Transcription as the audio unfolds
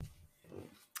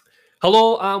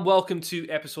Hello and welcome to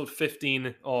episode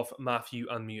 15 of Matthew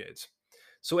Unmuted.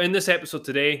 So, in this episode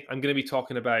today, I'm going to be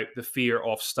talking about the fear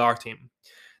of starting.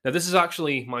 Now, this is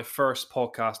actually my first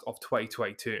podcast of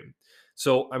 2022.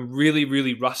 So, I'm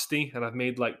really rusty and I've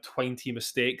made like 20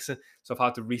 mistakes. So, I've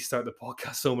had to restart the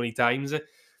podcast so many times.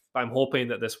 But I'm hoping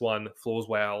that this one flows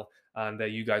well and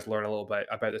you guys learn a little bit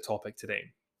about the topic today.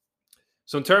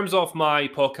 So, in terms of my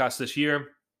podcast this year,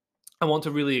 I want to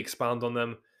really expand on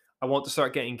them. I want to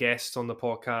start getting guests on the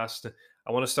podcast.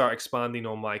 I want to start expanding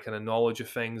on my kind of knowledge of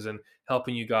things and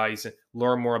helping you guys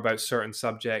learn more about certain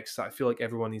subjects that I feel like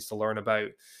everyone needs to learn about.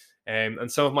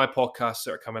 And some of my podcasts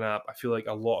that are coming up, I feel like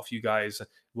a lot of you guys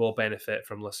will benefit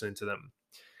from listening to them.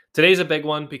 Today's a big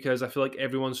one because I feel like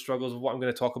everyone struggles with what I'm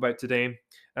going to talk about today. And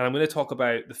I'm going to talk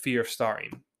about the fear of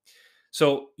starting.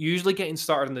 So, usually getting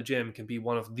started in the gym can be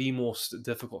one of the most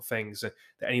difficult things that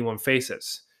anyone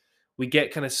faces. We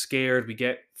get kind of scared, we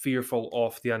get fearful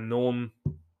of the unknown.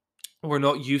 We're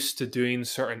not used to doing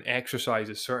certain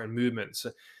exercises, certain movements,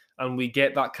 and we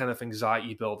get that kind of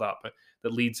anxiety build up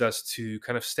that leads us to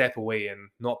kind of step away and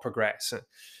not progress.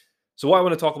 So, what I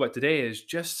want to talk about today is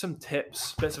just some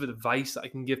tips, bits of advice that I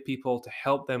can give people to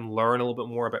help them learn a little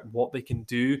bit more about what they can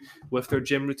do with their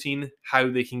gym routine, how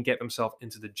they can get themselves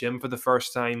into the gym for the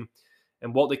first time,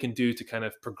 and what they can do to kind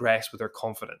of progress with their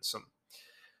confidence.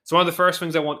 So, one of the first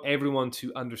things I want everyone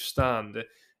to understand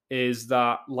is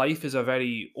that life is a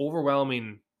very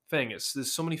overwhelming thing.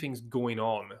 There's so many things going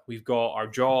on. We've got our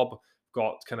job,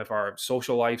 got kind of our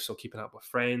social life, so keeping up with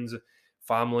friends,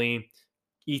 family,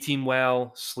 eating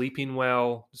well, sleeping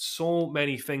well, so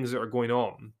many things that are going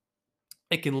on.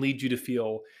 It can lead you to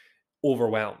feel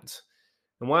overwhelmed.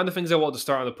 And one of the things I want to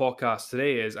start on the podcast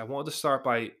today is I want to start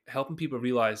by helping people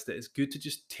realize that it's good to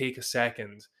just take a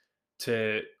second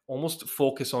to almost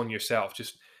focus on yourself.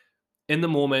 Just in the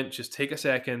moment, just take a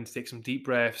second, take some deep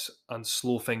breaths and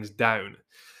slow things down.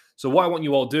 So, what I want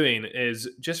you all doing is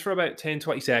just for about 10,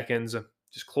 20 seconds,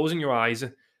 just closing your eyes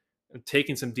and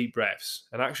taking some deep breaths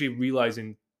and actually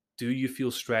realizing, do you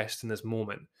feel stressed in this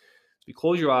moment? So, you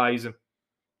close your eyes,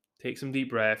 take some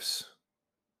deep breaths,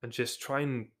 and just try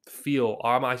and feel,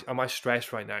 am I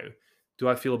stressed right now? Do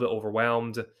I feel a bit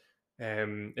overwhelmed?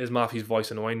 Is Matthew's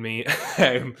voice annoying me?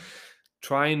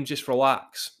 Try and just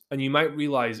relax. And you might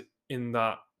realize in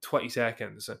that 20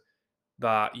 seconds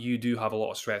that you do have a lot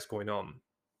of stress going on.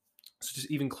 So just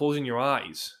even closing your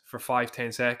eyes for 5,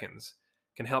 10 seconds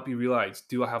can help you realize,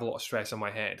 do I have a lot of stress in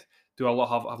my head? Do I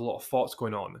have a lot of thoughts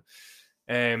going on?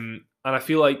 And I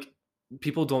feel like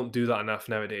people don't do that enough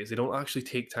nowadays. They don't actually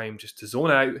take time just to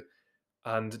zone out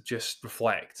and just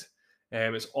reflect.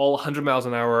 It's all 100 miles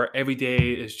an hour. Every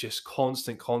day is just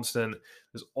constant.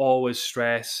 There's always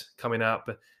stress coming up.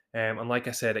 And like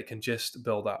I said, it can just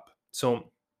build up.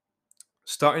 So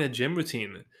starting a gym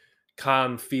routine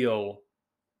can feel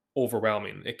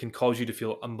overwhelming. It can cause you to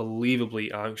feel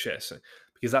unbelievably anxious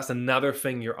because that's another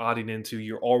thing you're adding into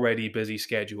your already busy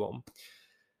schedule.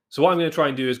 So what I'm going to try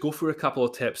and do is go through a couple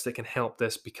of tips that can help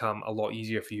this become a lot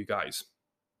easier for you guys.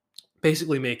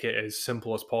 Basically make it as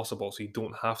simple as possible so you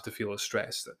don't have to feel as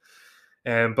stressed.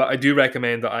 But I do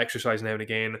recommend that exercise now and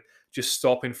again, just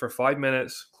stopping for 5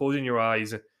 minutes, closing your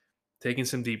eyes, taking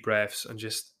some deep breaths, and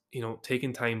just,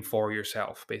 taking time for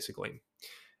yourself, basically.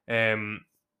 Um,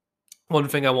 One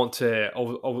thing I want to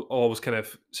always kind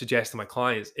of suggest to my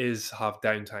clients is have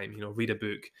downtime, read a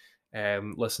book,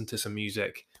 listen to some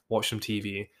music, watch some TV.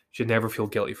 You should never feel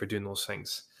guilty for doing those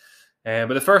things.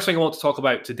 But the first thing I want to talk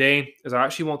about today is I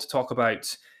actually want to talk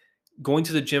about going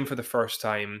to the gym for the first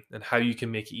time and how you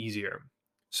can make it easier.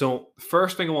 So, the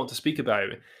first thing I want to speak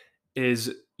about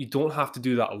is you don't have to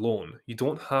do that alone. You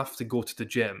don't have to go to the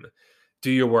gym,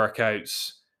 do your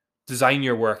workouts, design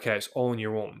your workouts all on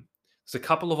your own. There's a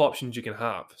couple of options you can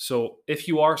have. So, if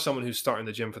you are someone who's starting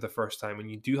the gym for the first time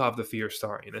and you do have the fear of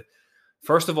starting,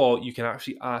 first of all, you can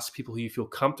actually ask people who you feel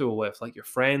comfortable with, like your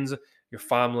friends, your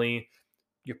family,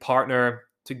 your partner,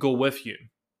 to go with you.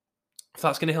 If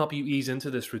that's going to help you ease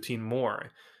into this routine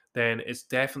more, then it's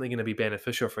definitely going to be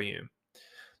beneficial for you.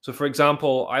 So, for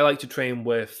example, I like to train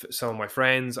with some of my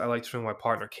friends. I like to train with my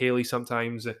partner, Kaylee,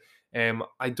 sometimes.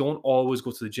 I don't always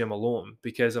go to the gym alone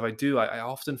because if I do, I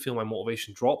often feel my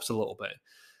motivation drops a little bit.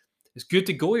 It's good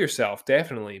to go yourself,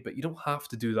 definitely, but you don't have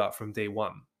to do that from day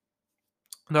one.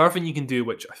 Another thing you can do,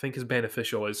 which I think is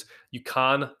beneficial, is you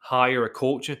can hire a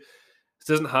coach. It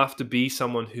doesn't have to be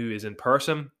someone who is in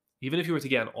person. Even if you were to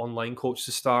get an online coach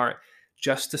to start,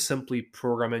 just to simply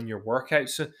program in your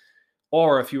workouts,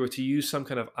 or if you were to use some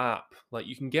kind of app, like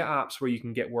you can get apps where you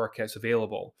can get workouts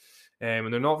available,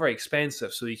 and they're not very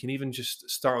expensive. So you can even just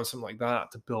start on something like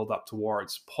that to build up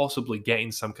towards possibly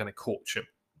getting some kind of coach.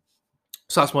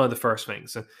 So that's one of the first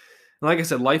things. And like I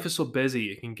said, life is so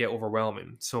busy, it can get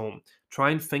overwhelming. So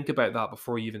try and think about that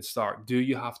before you even start. Do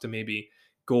you have to maybe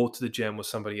go to the gym with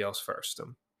somebody else first?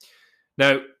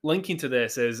 Now, linking to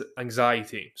this is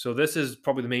anxiety. So this is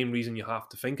probably the main reason you have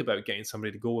to think about getting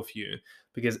somebody to go with you,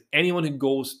 because anyone who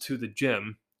goes to the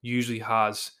gym usually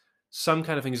has some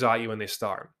kind of anxiety when they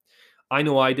start. I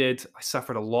know I did. I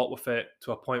suffered a lot with it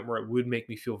to a point where it would make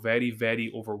me feel very,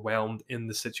 very overwhelmed in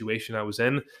the situation I was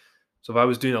in. So if I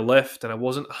was doing a lift and I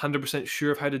wasn't 100%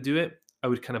 sure of how to do it, I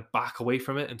would kind of back away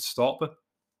from it and stop.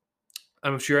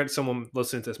 I'm sure someone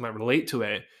listening to this might relate to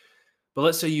it. But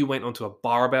let's say you went onto a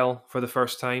barbell for the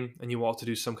first time and you want to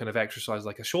do some kind of exercise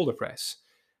like a shoulder press.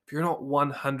 If you're not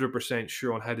 100%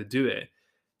 sure on how to do it,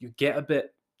 you get a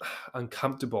bit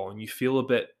uncomfortable and you feel a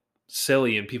bit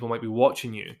silly, and people might be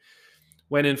watching you,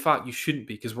 when in fact you shouldn't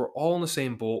be, because we're all in the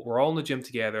same boat, we're all in the gym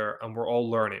together, and we're all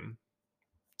learning.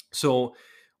 So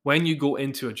when you go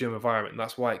into a gym environment,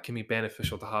 that's why it can be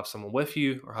beneficial to have someone with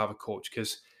you or have a coach,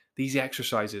 because these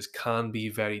exercises can be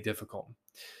very difficult.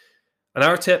 And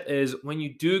our tip is, when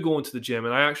you do go into the gym,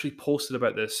 and I actually posted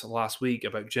about this last week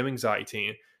about gym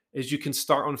anxiety, is you can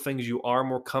start on things you are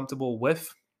more comfortable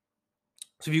with.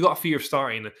 So if you've got a fear of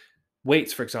starting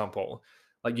weights, for example,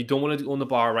 like you don't want to go on the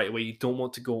bar right away, you don't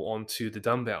want to go onto the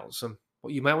dumbbells.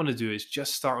 What you might want to do is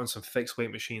just start on some fixed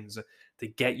weight machines to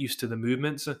get used to the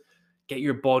movements, get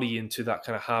your body into that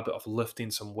kind of habit of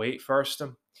lifting some weight first.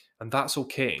 And that's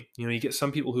okay. You know, you get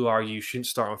some people who argue you shouldn't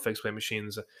start on fixed weight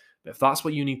machines, but if that's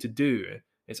what you need to do,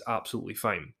 it's absolutely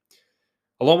fine.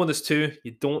 Along with this too,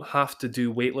 you don't have to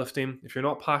do weightlifting. If you're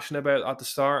not passionate about it at the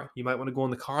start, you might want to go on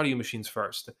the cardio machines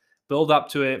first, build up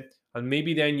to it, and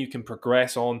maybe then you can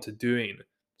progress on to doing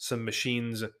some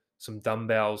machines, some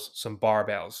dumbbells, some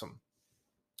barbells.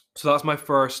 So that's my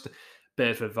first bit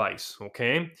of advice,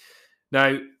 okay?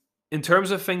 Now, in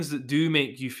terms of things that do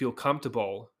make you feel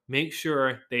comfortable, make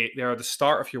sure they are the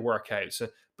start of your workouts,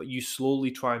 but you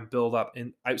slowly try and build up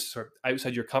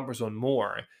outside your comfort zone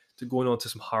more to going on to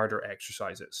some harder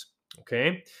exercises.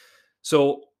 Okay.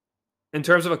 So, in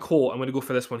terms of a quote, I'm going to go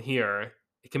for this one here.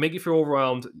 It can make you feel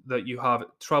overwhelmed that you have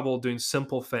trouble doing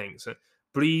simple things.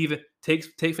 Breathe, take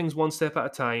things one step at a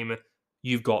time.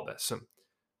 You've got this.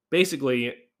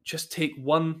 Basically, just take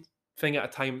one thing at a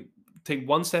time. Take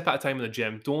one step at a time in the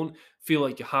gym. Don't feel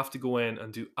like you have to go in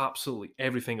and do absolutely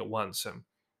everything at once.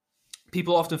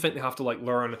 People often think they have to like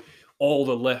learn all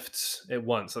the lifts at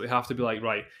once. So they have to be like,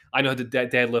 right, I know how to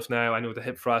deadlift now. I know the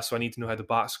hip thrust, so I need to know how to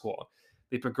back squat.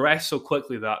 They progress so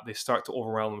quickly that they start to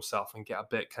overwhelm themselves and get a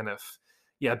bit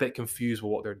a bit confused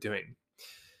with what they're doing.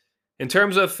 In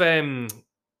terms of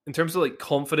like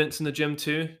confidence in the gym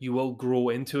too, you will grow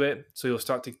into it. So you'll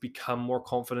start to become more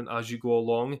confident as you go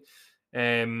along.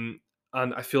 And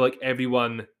I feel like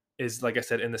everyone is, like I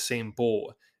said, in the same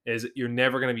boat. Is you're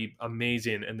never going to be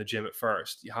amazing in the gym at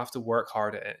first. You have to work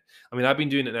hard at it. I mean, I've been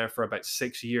doing it now for about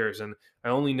 6 years, and I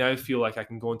only now feel like I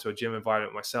can go into a gym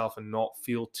environment myself and not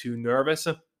feel too nervous.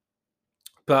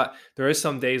 But there is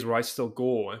some days where I still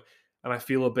go and I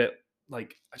feel a bit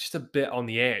like just a bit on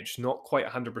the edge, not quite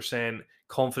 100%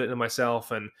 confident in myself.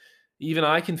 And even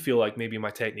I can feel like maybe my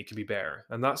technique could be better.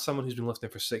 And that's someone who's been lifting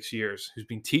for 6 years, who's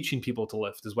been teaching people to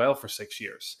lift as well for 6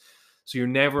 years. So you're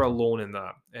never alone in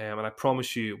that. And I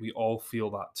promise you, we all feel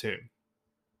that too.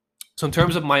 So in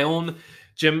terms of my own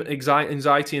gym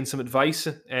anxiety and some advice,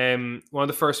 one of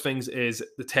the first things is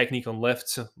the technique on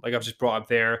lifts, like I've just brought up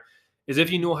there, is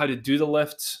if you know how to do the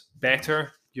lifts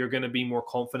better, you're going to be more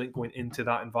confident going into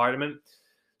that environment.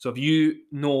 So if you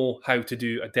know how to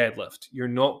do a deadlift, you're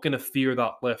not going to fear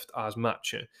that lift as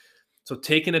much. So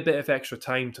taking a bit of extra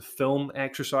time to film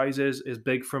exercises is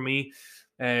big for me.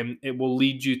 It will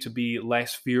lead you to be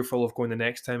less fearful of going the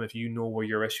next time if you know where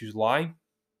your issues lie.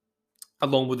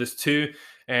 Along with this too,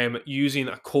 using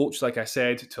a coach, like I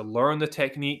said, to learn the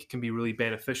technique can be really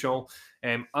beneficial.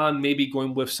 And maybe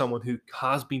going with someone who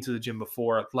has been to the gym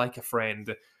before, like a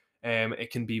friend, it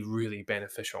can be really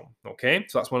beneficial. Okay,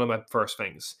 so that's one of my first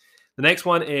things. The next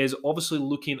one is obviously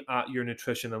looking at your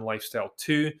nutrition and lifestyle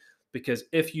too, because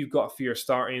if you've got a fear of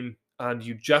starting and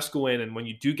you just go in and when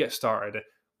you do get started,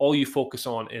 all you focus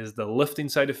on is the lifting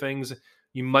side of things,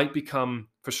 you might become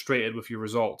frustrated with your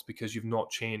results because you've not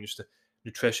changed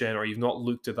nutrition or you've not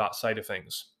looked at that side of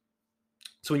things.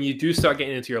 So when you do start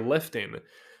getting into your lifting,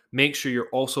 make sure you're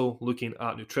also looking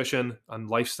at nutrition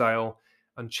and lifestyle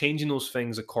and changing those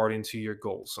things according to your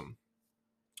goals.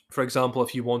 For example,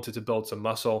 if you wanted to build some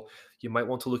muscle, you might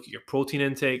want to look at your protein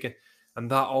intake, and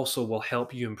that also will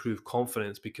help you improve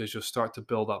confidence because you'll start to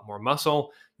build up more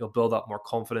muscle, you'll build up more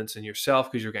confidence in yourself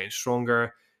because you're getting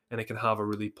stronger, and it can have a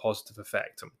really positive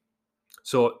effect.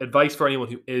 So, advice for anyone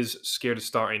who is scared of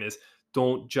starting is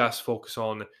don't just focus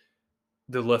on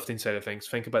the lifting side of things.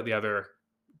 Think about the other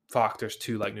factors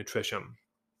too, like nutrition.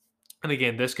 And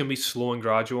again, this can be slow and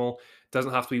gradual. It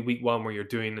doesn't have to be week one where you're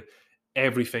doing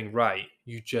everything right.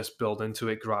 You just build into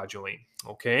it gradually.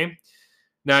 Okay.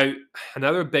 Now,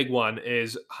 another big one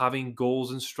is having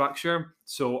goals and structure.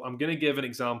 So I'm going to give an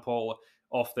example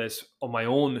of this on my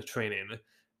own training.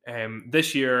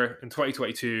 This year in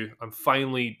 2022, I'm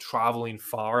finally traveling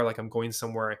far. Like I'm going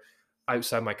somewhere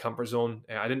outside my comfort zone.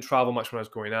 I didn't travel much when I was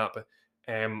growing up.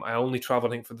 I only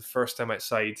traveled, I think, for the first time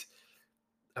outside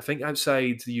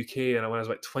the UK, and when I was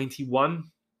like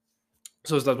 21.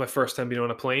 So that was my first time being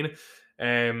on a plane.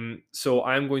 So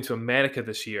I'm going to America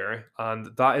this year, and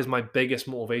that is my biggest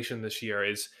motivation this year.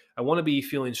 Is I want to be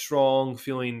feeling strong,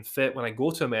 feeling fit when I go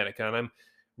to America, and I'm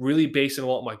really basing a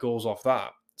lot of my goals off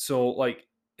that. So like,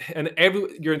 and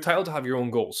you're entitled to have your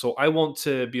own goals. So I want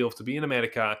to be able to be in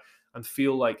America and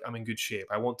feel like I'm in good shape.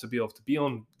 I want to be able to be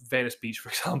on Venice Beach, for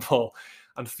example,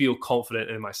 and feel confident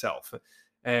in myself.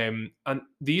 And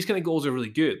these kind of goals are really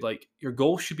good. Like your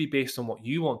goals should be based on what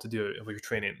you want to do with your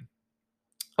training.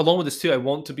 Along with this too, I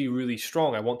want to be really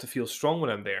strong. I want to feel strong when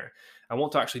I'm there. I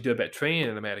want to actually do a bit of training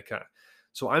in America.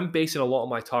 So I'm basing a lot of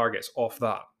my targets off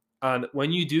that. And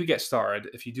when you do get started,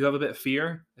 if you do have a bit of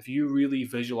fear, if you really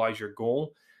visualize your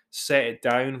goal, set it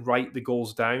down, write the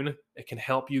goals down, it can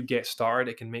help you get started.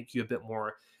 It can make you a bit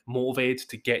more motivated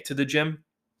to get to the gym.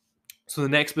 So the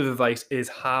next bit of advice is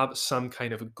have some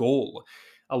kind of a goal,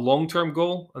 a long-term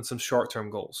goal and some short-term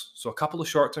goals. So a couple of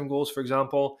short-term goals, for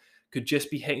example, could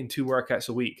just be hitting 2 workouts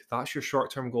a week. That's your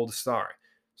short-term goal to start.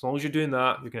 As long as you're doing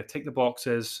that, you're going to tick the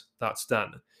boxes, that's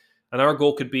done. And our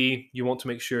goal could be you want to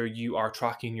make sure you are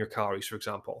tracking your calories, for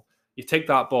example. You tick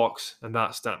that box and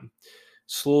that's done.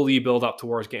 Slowly you build up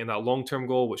towards getting that long-term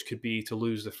goal, which could be to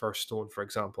lose the first stone, for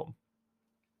example.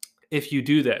 If you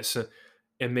do this,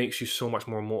 it makes you so much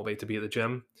more motivated to be at the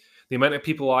gym. The amount of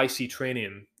people I see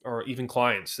training, or even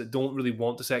clients that don't really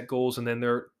want to set goals, and then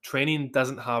their training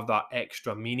doesn't have that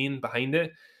extra meaning behind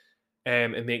it,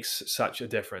 it makes such a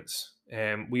difference.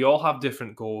 We all have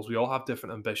different goals, we all have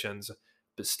different ambitions,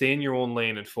 but stay in your own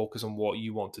lane and focus on what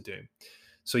you want to do.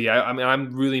 So yeah, I mean,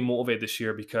 I'm really motivated this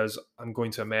year because I'm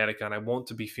going to America and I want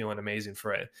to be feeling amazing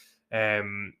for it.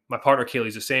 My partner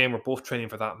Kaylee's the same. We're both training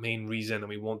for that main reason, and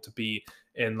we want to be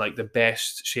in like the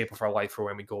best shape of our life for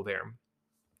when we go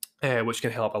there, which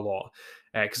can help a lot.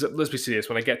 Because let's be serious,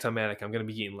 when I get to America, I'm going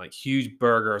to be eating like huge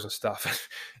burgers and stuff.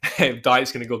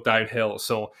 Diet's going to go downhill,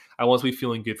 so I want to be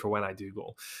feeling good for when I do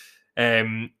go.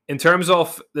 In terms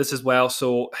of this as well,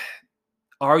 so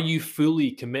are you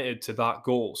fully committed to that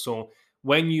goal? So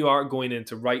when you are going in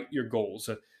to write your goals,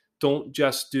 don't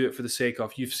just do it for the sake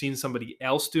of you've seen somebody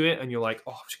else do it and you're like,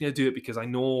 oh, I'm just going to do it because I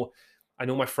know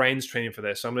my friend's training for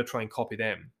this, so I'm going to try and copy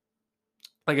them.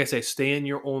 Like I say, stay in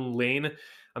your own lane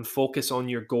and focus on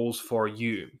your goals for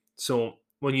you. So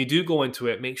when you do go into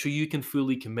it, make sure you can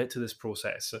fully commit to this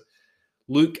process.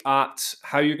 Look at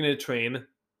how you're going to train.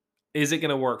 Is it going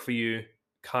to work for you?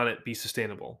 Can it be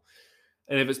sustainable?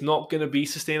 And if it's not going to be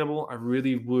sustainable, I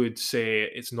really would say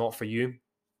it's not for you.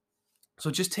 So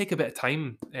just take a bit of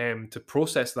time to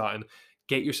process that and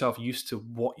get yourself used to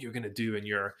what you're going to do in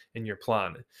your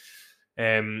plan.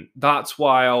 That's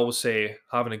why I always say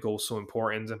having a goal is so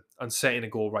important, and setting a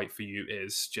goal right for you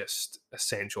is just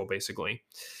essential, basically.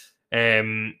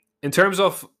 In terms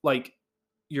of like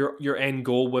your end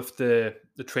goal with the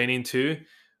training too,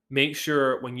 make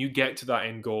sure when you get to that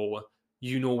end goal,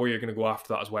 you know where you're going to go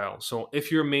after that as well. So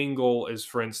if your main goal is,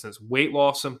 for instance, weight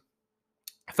loss,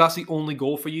 if that's the only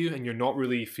goal for you and you're not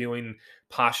really feeling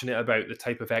passionate about the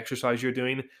type of exercise you're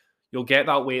doing, you'll get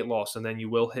that weight loss and then you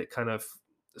will hit kind of,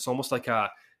 it's almost like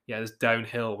this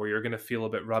downhill where you're going to feel a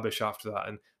bit rubbish after that.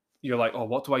 And you're like, oh,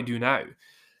 what do I do now?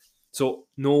 So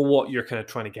know what you're kind of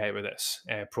trying to get with this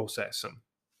process.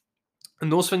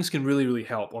 And those things can really, really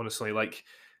help, honestly. Like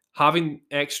having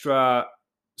extra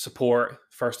support,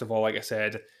 first of all, like I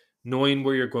said, knowing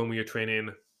where you're going with your training,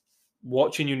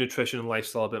 watching your nutrition and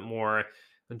lifestyle a bit more,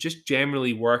 and just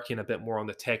generally working a bit more on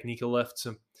the technical lifts,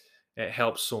 it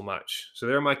helps so much. So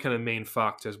they're my kind of main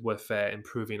factors with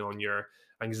improving on your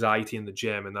anxiety in the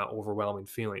gym and that overwhelming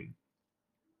feeling.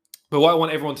 But what I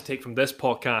want everyone to take from this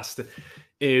podcast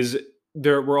is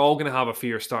we're all going to have a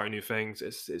fear starting new things.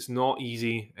 It's not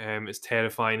easy. It's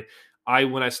terrifying.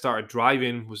 When I started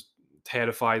driving, was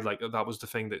terrified. Like that was the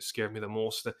thing that scared me the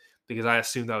most because I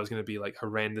assumed I was going to be like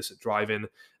horrendous at driving.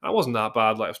 I wasn't that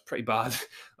bad. Like I was pretty bad.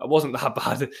 I wasn't that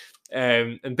bad.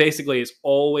 And basically, it's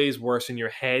always worse in your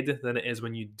head than it is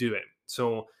when you do it.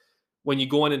 So when you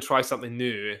go in and try something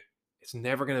new, it's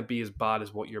never going to be as bad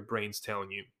as what your brain's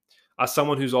telling you. As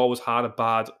someone who's always had a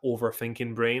bad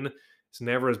overthinking brain, it's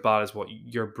never as bad as what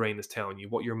your brain is telling you,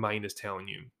 what your mind is telling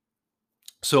you.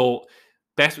 So,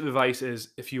 best advice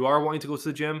is if you are wanting to go to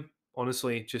the gym,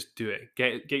 honestly, just do it.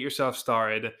 Get yourself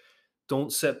started.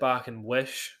 Don't sit back and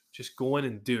wish. Just go in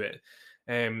and do it.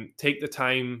 Take the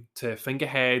time to think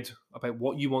ahead about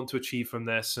what you want to achieve from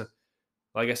this.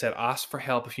 Like I said, ask for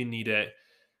help if you need it,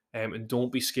 and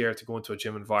don't be scared to go into a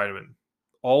gym environment.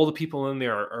 All the people in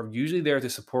there are usually there to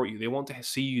support you. They want to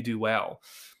see you do well,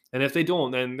 and if they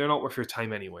don't, then they're not worth your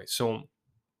time anyway. So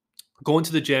go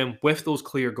into the gym with those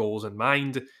clear goals in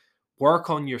mind. Work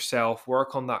on yourself.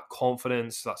 Work on that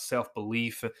confidence, that self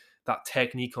belief, that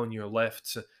technique on your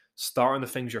lifts. Start on the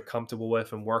things you're comfortable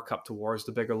with and work up towards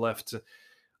the bigger lifts,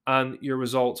 and your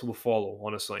results will follow,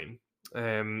 honestly.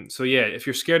 So yeah, if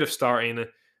you're scared of starting,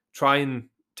 try and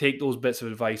take those bits of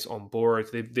advice on board.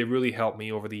 They really helped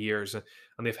me over the years, and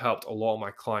they've helped a lot of my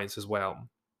clients as well.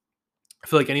 I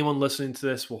feel like anyone listening to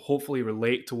this will hopefully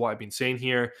relate to what I've been saying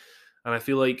here. And I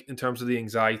feel like in terms of the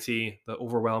anxiety, the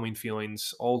overwhelming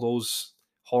feelings, all those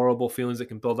horrible feelings that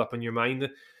can build up in your mind,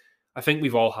 I think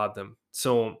we've all had them.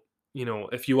 So,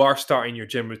 if you are starting your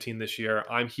gym routine this year,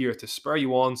 I'm here to spur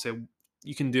you on, say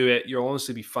you can do it. You'll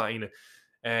honestly be fine.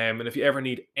 And if you ever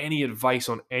need any advice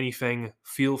on anything,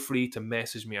 feel free to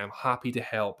message me. I'm happy to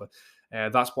help.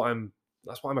 That's what I'm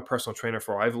a personal trainer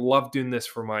for. I've loved doing this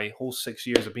for my whole 6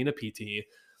 years of being a PT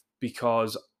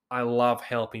because I love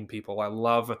helping people. I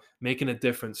love making a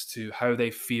difference to how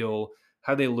they feel,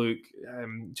 how they look,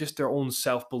 just their own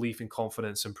self belief and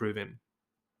confidence improving.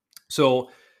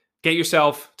 So get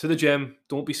yourself to the gym.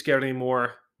 Don't be scared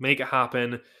anymore. Make it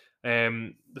happen.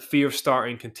 The fear of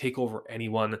starting can take over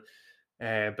anyone,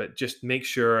 but just make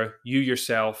sure you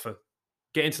yourself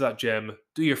get into that gym,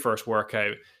 do your first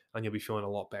workout, and you'll be feeling a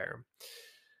lot better.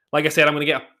 Like I said, I'm going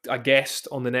to get a guest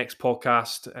on the next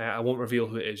podcast. I won't reveal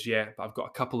who it is yet, but I've got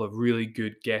a couple of really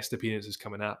good guest appearances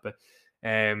coming up.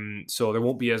 So there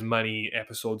won't be as many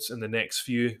episodes in the next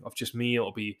few of just me.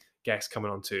 It'll be guests coming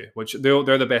on too, which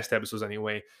they're the best episodes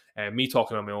anyway. Me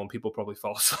talking on my own, people probably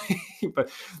fall asleep,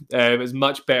 but it's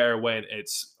much better when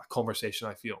it's a conversation,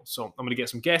 I feel. So I'm going to get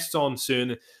some guests on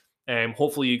soon.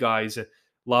 Hopefully you guys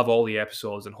love all the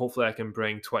episodes, and hopefully I can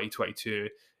bring 2022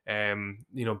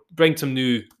 bring some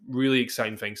new, really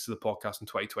exciting things to the podcast in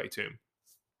 2022.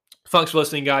 Thanks for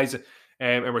listening, guys.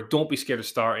 Remember, don't be scared of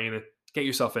starting. Get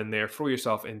yourself in there, throw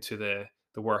yourself into the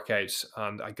workouts,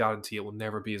 and I guarantee it will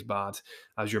never be as bad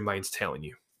as your mind's telling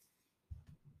you.